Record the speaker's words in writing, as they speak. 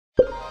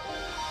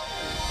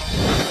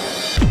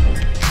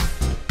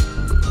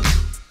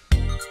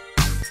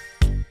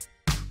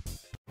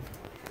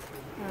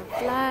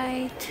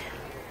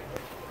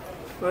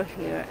We're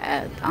here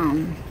at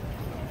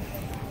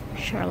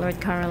Charlotte,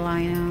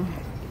 Carolina.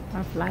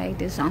 Our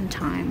flight is on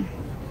time,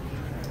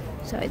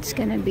 so it's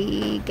gonna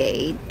be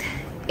gate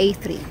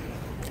A3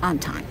 on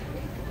time.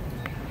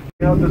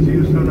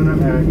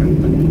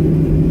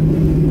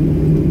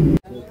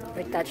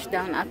 We touched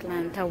down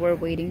Atlanta. We're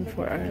waiting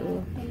for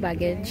our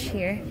baggage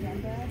here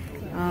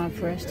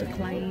for us to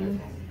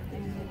claim,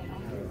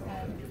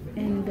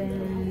 and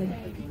then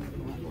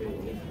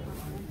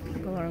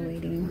people are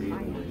waiting.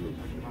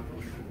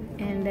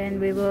 And then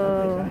we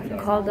will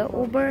call the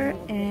Uber,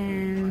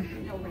 and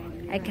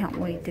I can't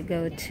wait to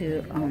go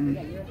to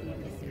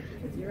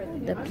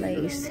the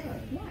place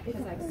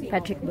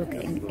Patrick booked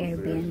in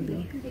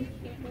Airbnb.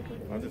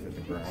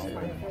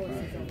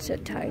 So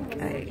tired,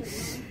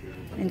 guys,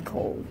 and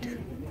cold.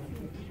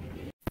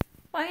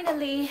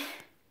 Finally,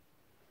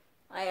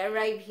 I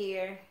arrived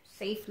here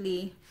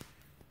safely.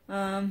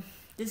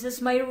 This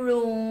is my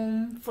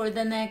room for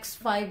the next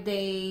 5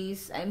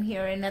 days. I'm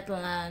here in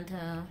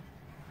Atlanta.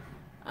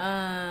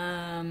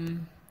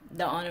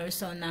 The owner is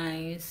so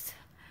nice.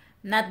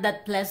 Not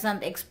that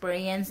pleasant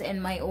experience in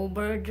my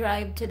Uber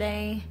drive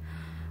today,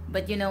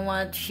 but you know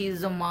what,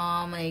 she's a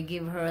mom. I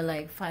give her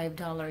like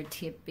 $5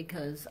 tip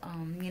because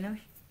you know,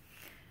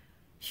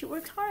 she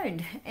works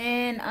hard.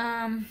 And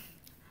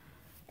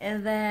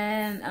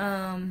then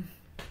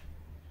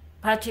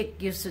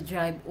Patrick used to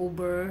drive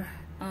Uber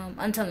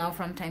until now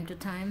from time to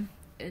time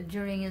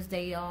during his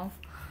day off.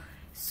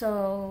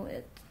 So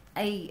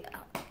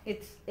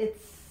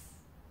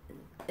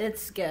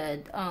it's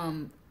good.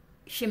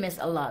 She missed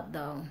a lot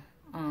though.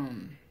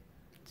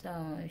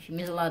 So she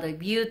missed a lot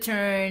of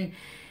U-turn.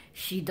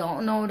 She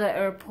don't know the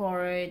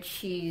airport.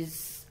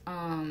 She's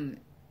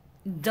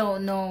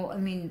don't know. I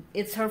mean,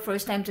 it's her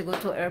first time to go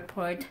to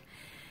airport,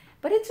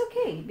 but it's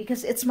okay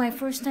because it's my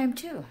first time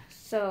too.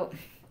 So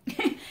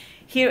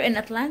here in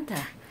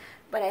Atlanta,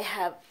 but I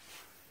have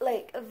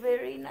like a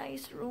very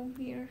nice room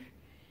here.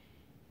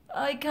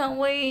 I can't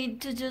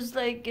wait to just,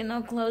 like, you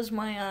know, close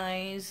my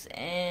eyes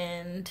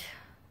and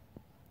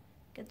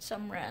get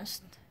some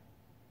rest.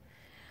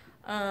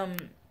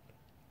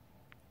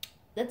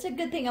 That's a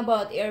good thing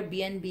about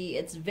Airbnb.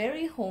 It's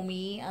very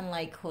homey,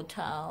 unlike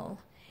hotel.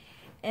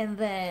 And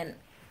then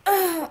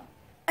I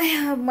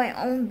have my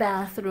own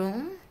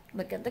bathroom.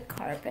 Look at the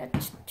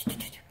carpet.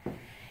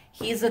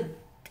 He's an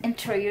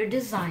interior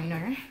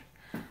designer.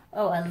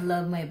 Oh, I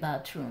love my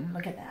bathroom.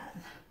 Look at that.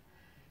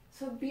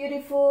 So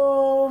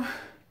beautiful.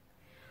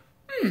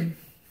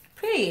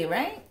 Pretty,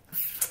 right?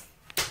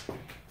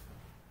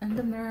 And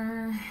the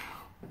mirror.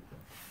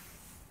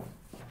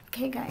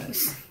 Okay,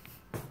 guys.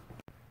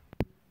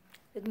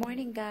 Good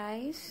morning,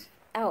 guys.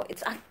 Oh,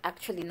 it's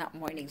actually not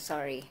morning.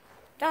 Sorry.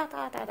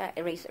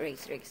 Erase.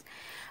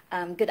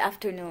 Good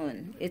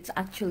afternoon. It's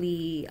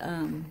actually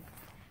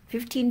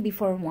 15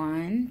 before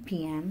 1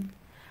 p.m.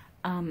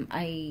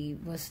 I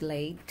was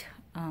late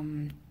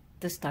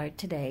to start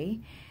today.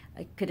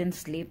 I couldn't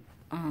sleep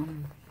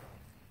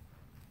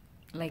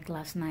like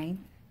last night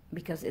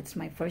because it's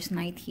my first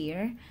night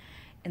here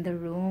in the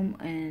room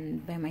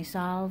and by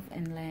myself,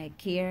 and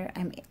like here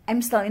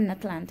I'm still in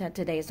Atlanta.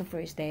 Today is the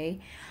first day.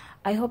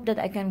 I hope that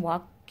I can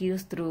walk you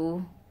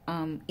through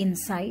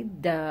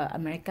inside the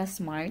America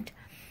Smart,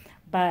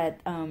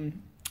 but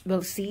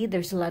we'll see.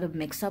 There's a lot of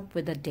mix-up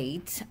with the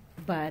dates,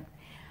 but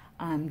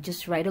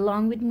just ride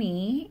along with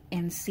me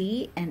and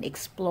see and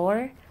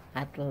explore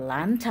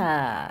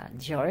Atlanta,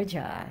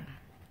 Georgia.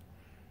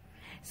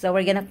 So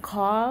we're gonna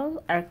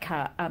call our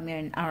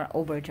our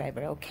Uber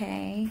driver,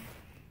 okay?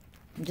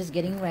 I'm just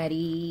getting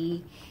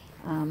ready.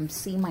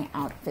 See my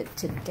outfit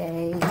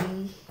today.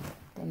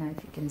 Don't know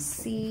if you can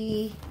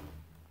see,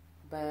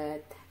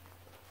 but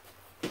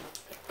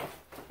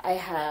I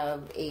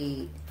have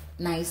a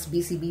nice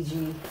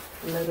BCBG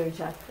leather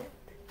jacket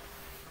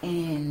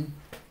and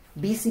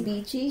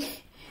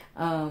BCBG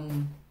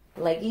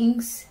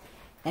leggings,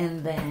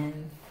 and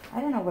then I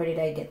don't know where did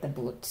I get the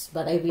boots,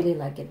 but I really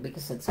like it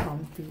because it's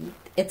comfy.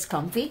 It's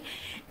comfy.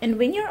 And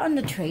when you're on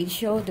the trade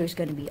show, there's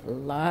going to be a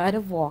lot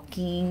of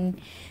walking.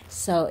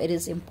 So it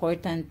is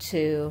important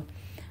to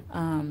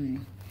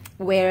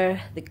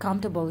wear the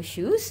comfortable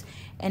shoes.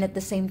 And at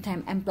the same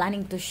time, I'm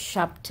planning to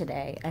shop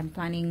today. I'm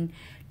planning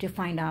to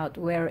find out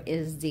where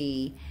is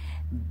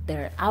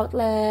their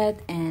outlet,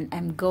 and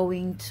I'm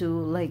going to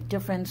like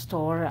different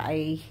store.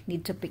 I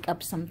need to pick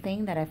up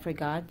something that I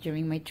forgot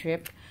during my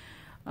trip.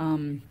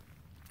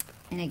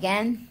 And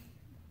again,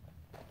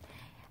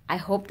 I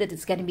hope that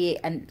it's going to be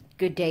a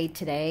good day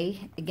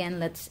today. Again,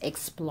 let's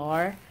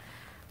explore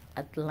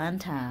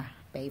Atlanta,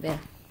 baby.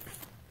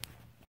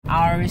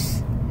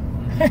 Ours.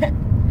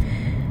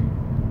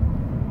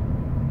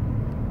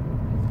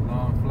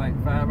 Long flight,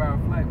 5-hour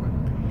flight.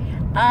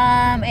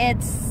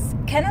 It's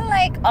kind of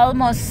like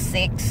almost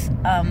 6.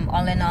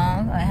 All in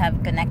all, I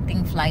have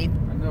connecting flight.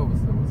 I know it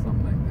was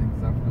something like that.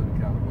 'Cause I flew to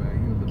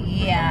California.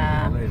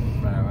 Yeah. LA was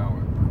 5 hours.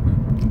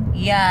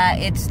 Yeah,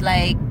 it's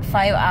like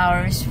 5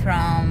 hours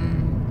from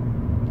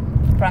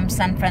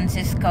San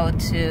Francisco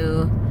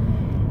to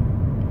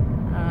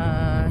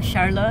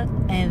Charlotte,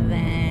 and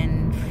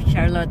then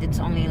Charlotte, it's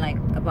only like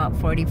about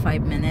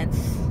 45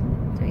 minutes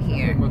to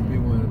here. It must be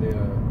one of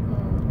their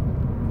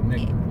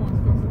connecting points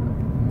because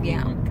when we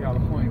went to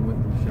California, we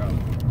went through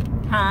Charlotte.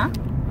 Huh?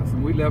 So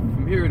we left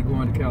from here to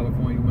go into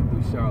California, we went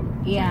through Charlotte.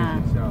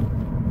 Yeah. Charlotte.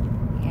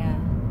 Yeah.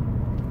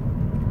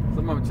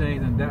 Some of them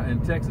changed in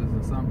Texas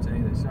and some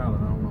changed in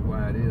Charlotte. I don't know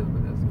why it is,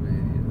 but that's the way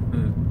it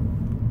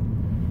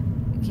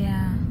is.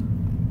 Yeah.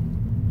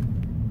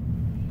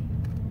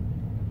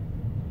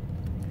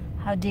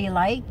 How do you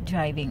like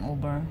driving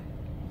Uber?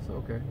 It's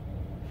okay.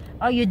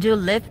 Oh, you do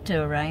Lyft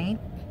too, right?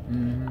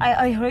 Mm-hmm.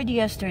 I heard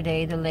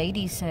yesterday the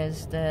lady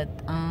says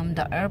that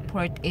the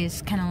airport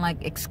is kind of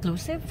like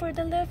exclusive for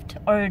the Lyft,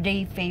 or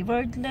they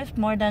favored Lyft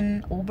more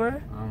than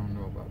Uber I don't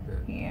know about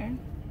that. here.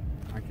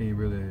 I can't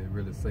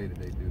really say that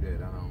they do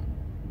that.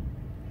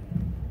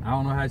 I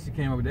don't know how she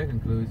came up with that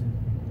conclusion.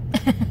 I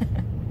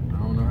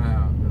don't know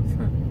how.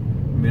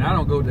 I mean, I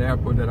don't go to the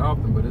airport that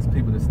often, but it's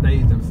people that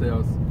stage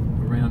themselves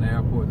around the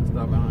airport and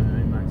stuff.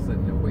 I'm not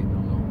sitting there waiting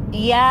on no.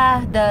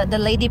 Yeah, the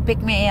lady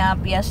picked me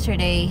up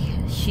yesterday.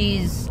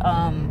 She's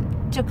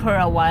took her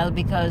a while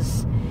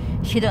because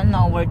she don't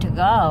know where to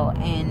go,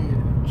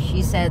 and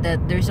she said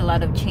that there's a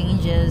lot of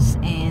changes,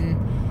 and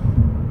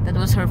that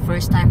was her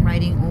first time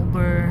riding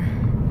Uber,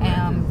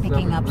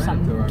 picking up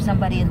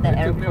somebody in the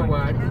airport. It took me a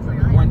while,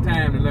 one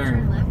time to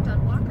learn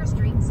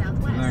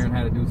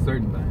how to do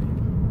certain things.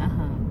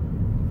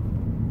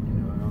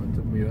 You know, it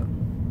took me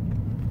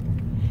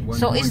one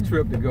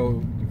trip to go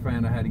to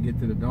find out how to get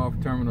to the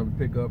North Terminal to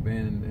pick up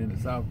and the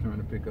South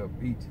Terminal to pick up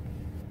each.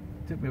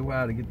 It took me a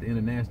while to get the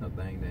international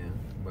thing down,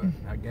 but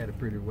I got it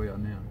pretty well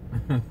now.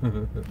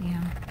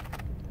 Yeah.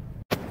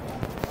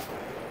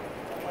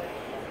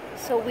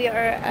 So we are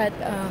at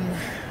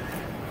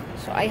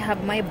so I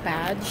have my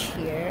badge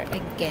here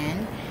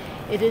again.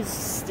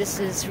 This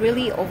is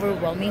really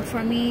overwhelming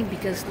for me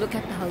because look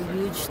at how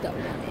huge that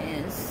one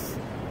is.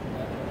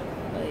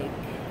 Like,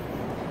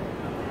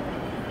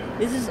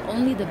 this is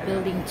only the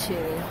building 2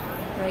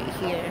 right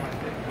here,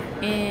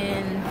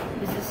 and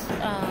this is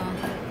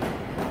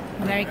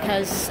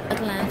America's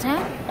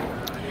Atlanta.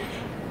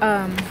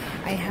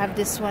 I have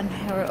this one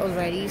here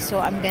already, so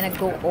I'm gonna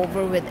go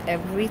over with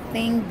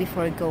everything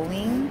before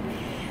going.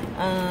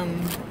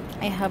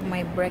 I have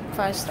my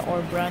breakfast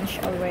or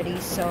brunch already,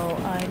 so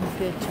I'm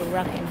good to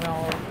rock and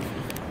roll.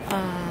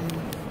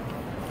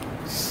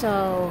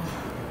 So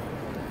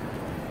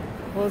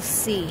we'll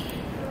see.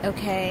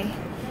 Okay,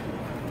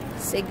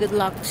 say good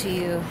luck to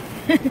you.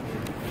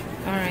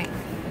 All right.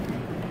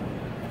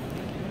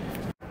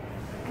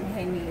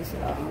 Behind me is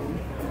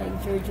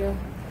like Giorgio.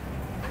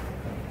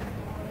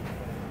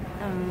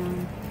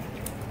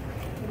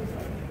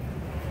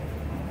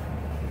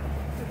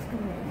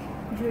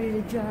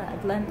 Georgia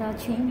Atlanta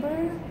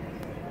Chamber.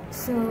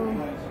 So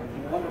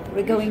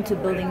we're going to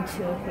building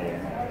 2 here.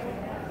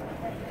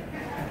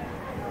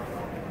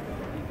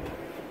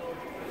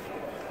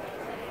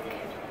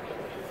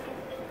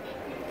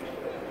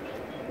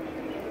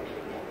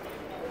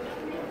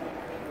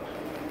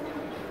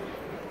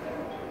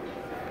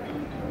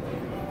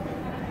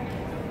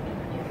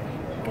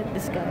 Look at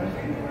this guy.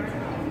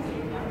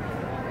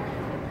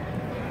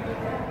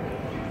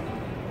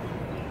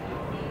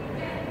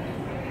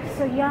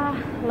 So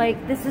yeah,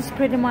 like this is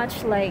pretty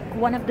much like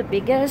one of the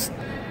biggest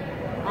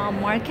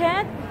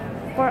market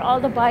for all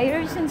the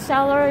buyers and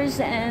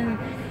sellers and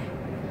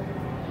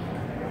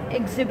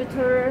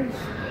exhibitors,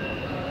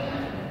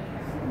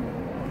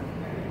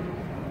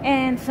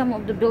 and some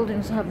of the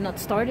buildings have not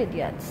started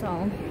yet,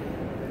 so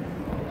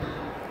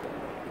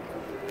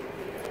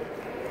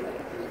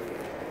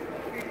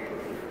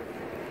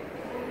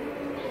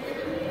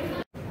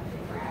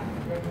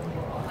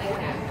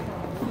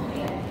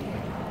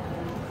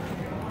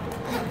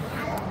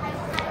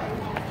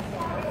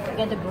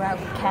get the grab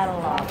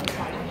catalog.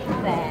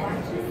 Then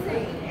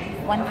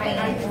one of my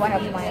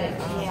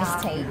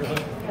mistake,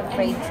 the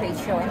trade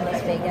show in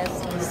Las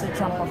Vegas is to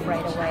jump off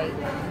right away.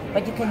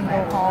 But you can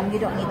go home. You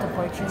don't need to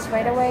purchase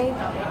right away,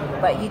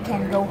 but you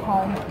can go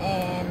home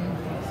and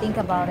think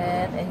about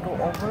it and go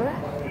over.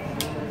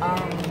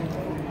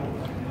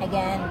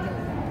 Again,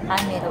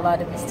 I made a lot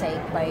of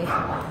mistake by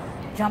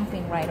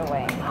jumping right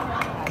away.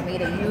 I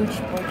made a huge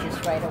purchase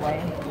right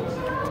away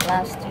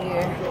last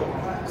year.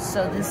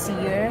 So this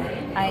year,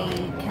 I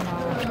kind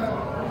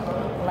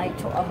of like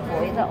to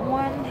avoid that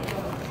one.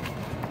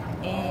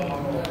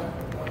 And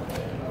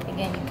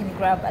again, you can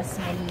grab as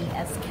many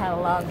as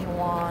catalog you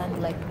want,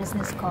 like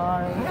business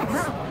cards.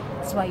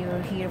 That's why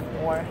you're here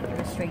for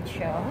the trade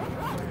show.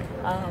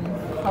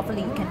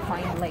 Hopefully you can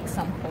find like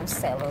some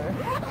wholesaler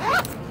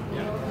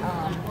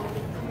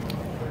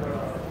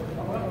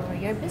for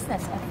your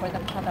business and for the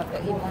product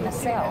that you want to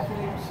sell.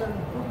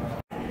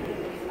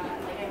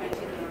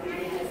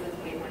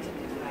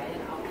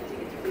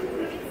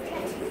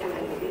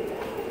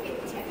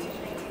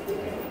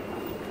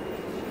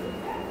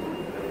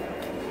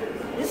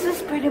 This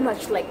is pretty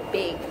much like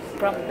big.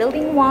 From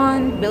building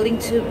 1, building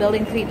 2,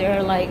 building 3,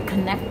 they're like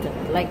connected.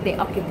 Like they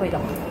occupy the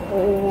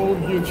whole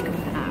huge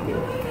compound.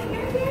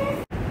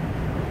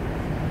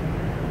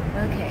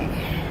 Okay,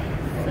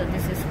 so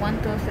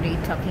 1, 2, 3,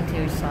 talking to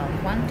yourself.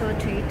 1, 2,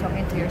 3,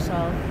 talking to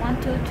yourself.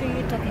 1, 2,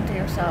 3, talking to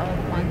yourself.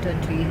 1, 2,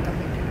 3,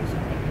 talking to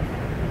yourself.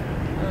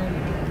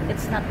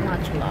 It's not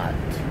much, a lot.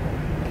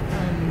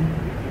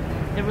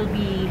 There will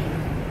be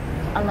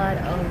a lot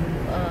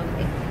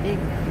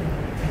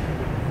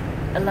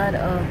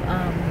of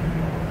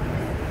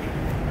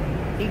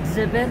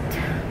exhibit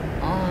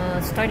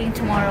starting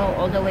tomorrow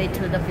all the way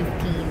to the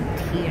 15th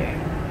here.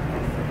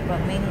 But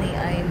mainly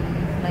I'm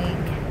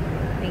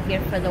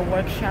here for the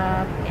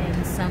workshop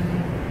and some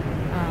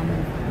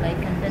like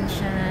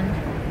convention.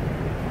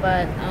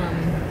 But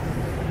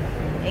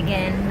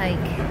again,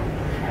 like,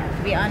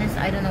 to be honest,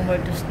 I don't know where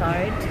to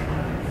start.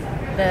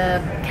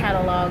 The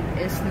catalog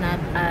is not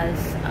as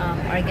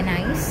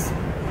organized.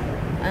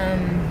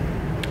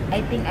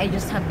 I think I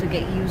just have to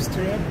get used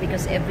to it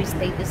because every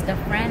state is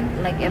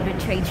different, like every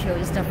trade show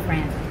is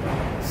different.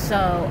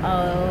 So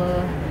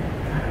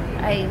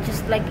I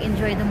just like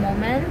enjoy the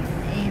moment,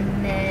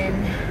 and then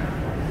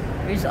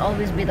there's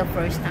always be the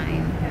first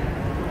time.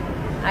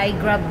 I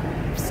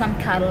grabbed some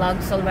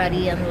catalogs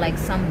already and like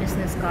some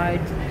business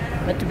cards,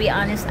 but to be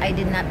honest, I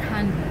did not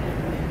hand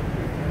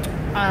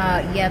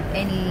yet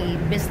any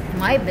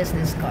my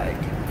business card.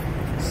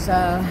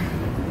 So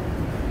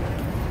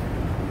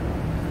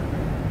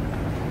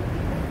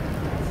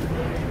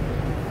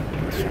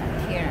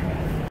here,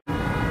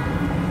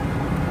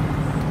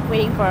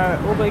 waiting for our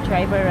Uber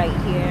driver right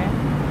here.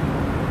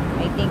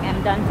 I think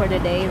I'm done for the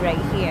day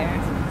right here.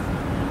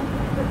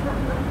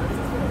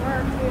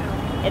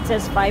 It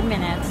says 5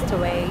 minutes to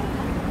wait,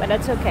 but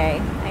that's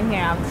okay. I'm here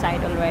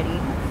outside already.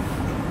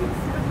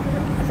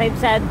 As I've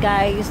said,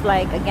 guys,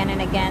 like again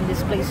and again,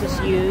 this place is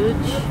huge.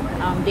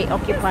 They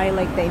occupy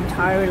like the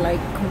entire like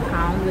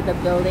compound with the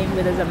building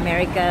with this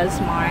America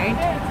Smart.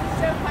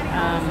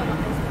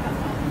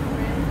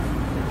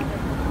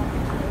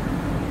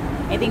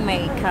 I think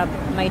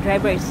my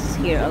driver is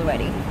here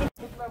already.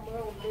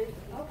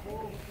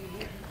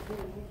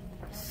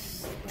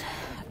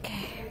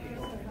 Okay.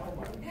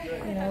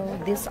 You know,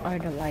 these are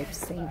the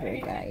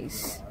lifesaver,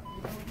 guys.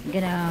 I'm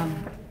gonna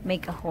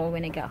make a haul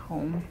when I get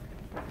home.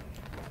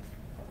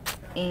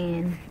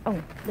 And oh,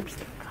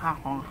 lipstick. Ha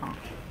ha ha.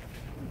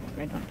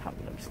 I don't have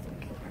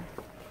lipstick here.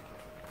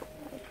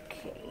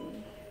 Okay.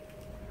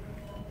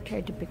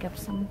 Try to pick up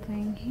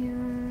something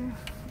here.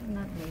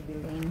 Not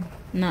Maybelline.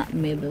 Not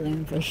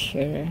Maybelline for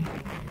sure.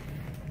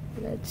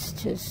 Let's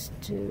just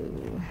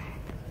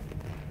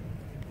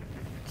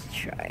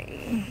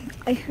try.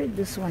 I heard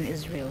this one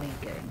is really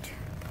good.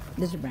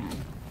 This brand.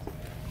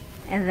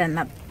 And then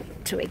not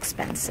too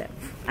expensive.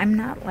 I'm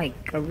not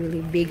like a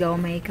really big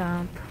old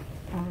makeup.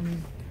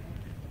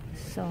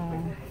 So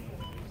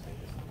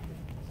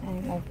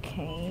I'm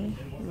okay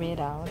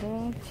without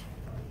it.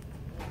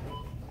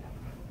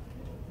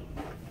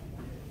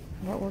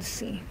 But we'll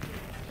see.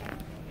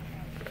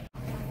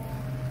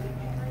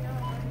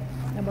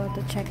 About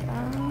to check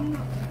out,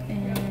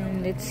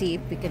 and let's see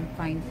if we can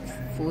find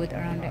food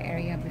around the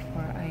area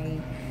before I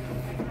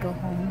go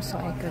home, so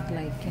I could,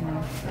 like, you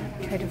know,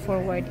 try to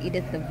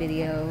edit the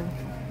video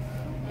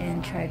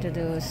and try to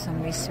do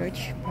some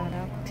research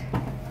product.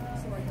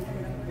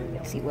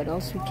 Let's see what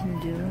else we can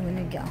do when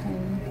I get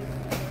home.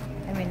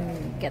 I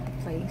mean, get the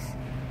place.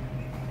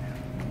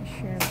 I'm not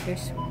sure if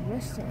there's a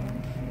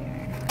restaurant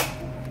here,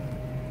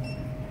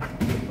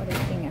 but I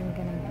think I'm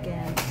gonna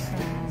get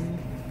some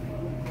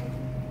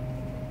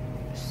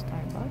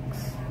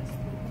Starbucks.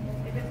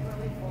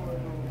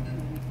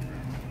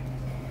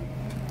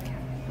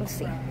 We'll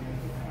see.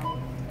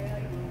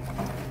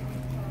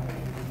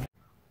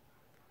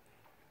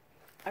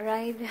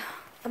 Arrived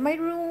at my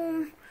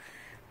room.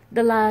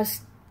 The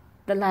last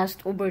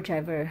Uber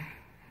driver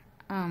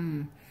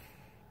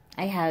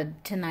I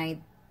had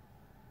tonight,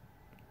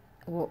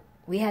 well,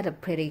 we had a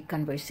pretty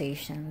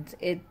conversation.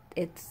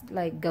 It's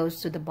like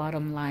goes to the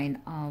bottom line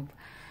of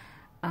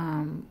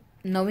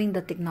knowing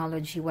the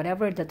technology,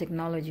 whatever the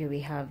technology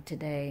we have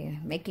today,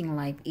 making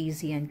life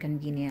easy and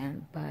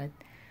convenient, but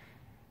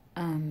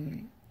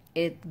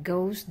it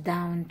goes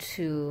down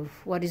to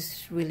what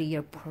is really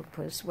your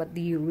purpose. What do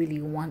you really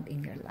want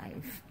in your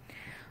life?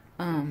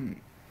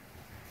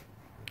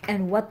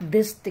 And what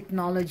this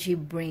technology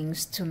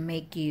brings to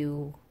make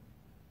you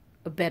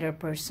a better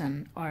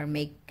person or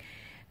make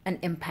an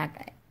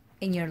impact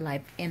in your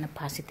life in a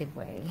positive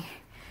way.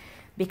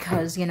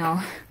 Because, you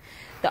know,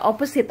 the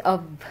opposite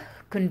of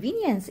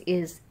convenience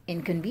is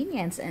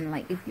inconvenience, and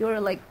like if you're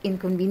like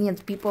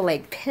inconvenienced, people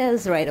like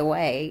piss right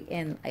away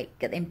and like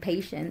get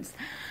impatient.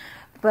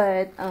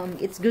 But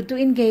it's good to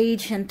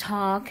engage and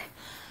talk.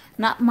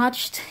 Not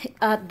much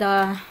at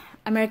the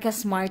America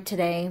Smart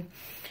today,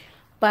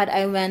 but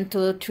I went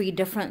to 3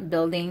 different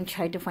buildings,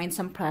 tried to find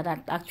some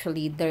product.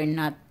 Actually, they're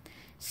not,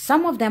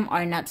 some of them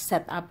are not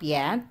set up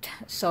yet.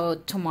 So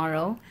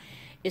tomorrow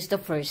is the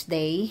first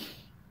day,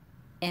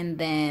 and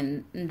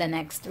then the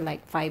next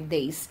like 5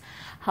 days.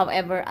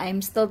 However,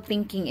 I'm still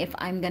thinking if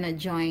I'm gonna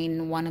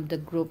join one of the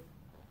group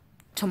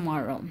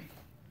tomorrow.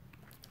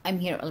 I'm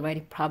here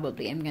already,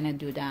 probably I'm gonna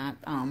do that.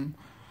 And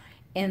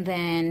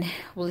then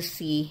we'll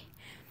see.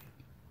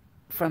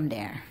 from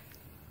there.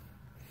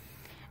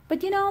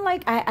 But you know,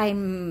 like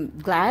I'm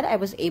glad I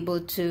was able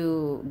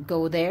to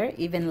go there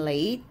even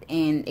late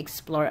and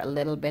explore a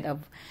little bit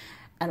of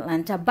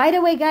Atlanta. By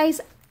the way,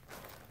 guys,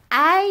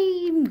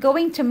 I'm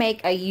going to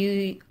make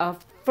a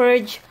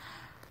Furge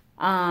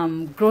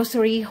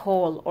grocery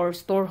haul or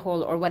store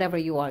haul or whatever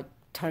you want,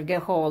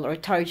 Target haul or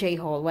Target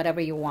haul,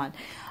 whatever you want,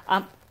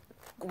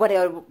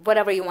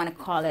 whatever you want to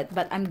call it.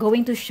 But I'm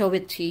going to show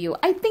it to you.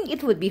 I think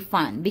it would be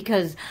fun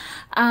because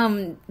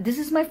this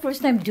is my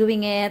first time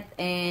doing it,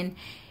 and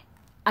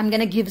I'm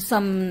gonna give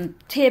some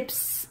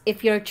tips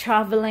if you're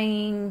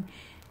traveling.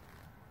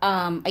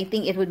 I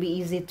think it would be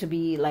easy to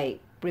be like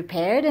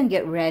prepared and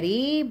get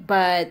ready,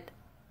 but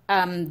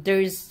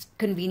there's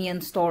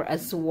convenience store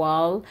as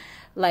well,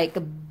 like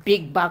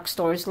big box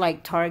stores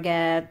like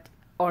Target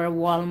or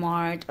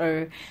Walmart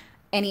or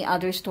any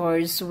other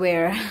stores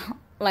where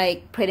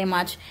like pretty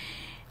much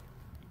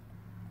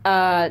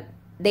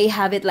they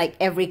have it like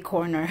every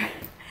corner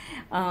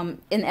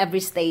in every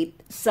state.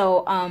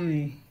 So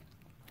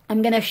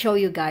I'm gonna show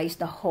you guys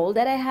the haul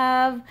that I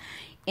have,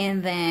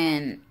 and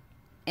then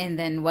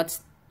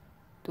what's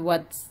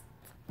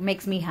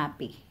makes me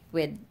happy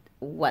with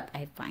what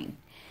I find.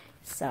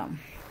 So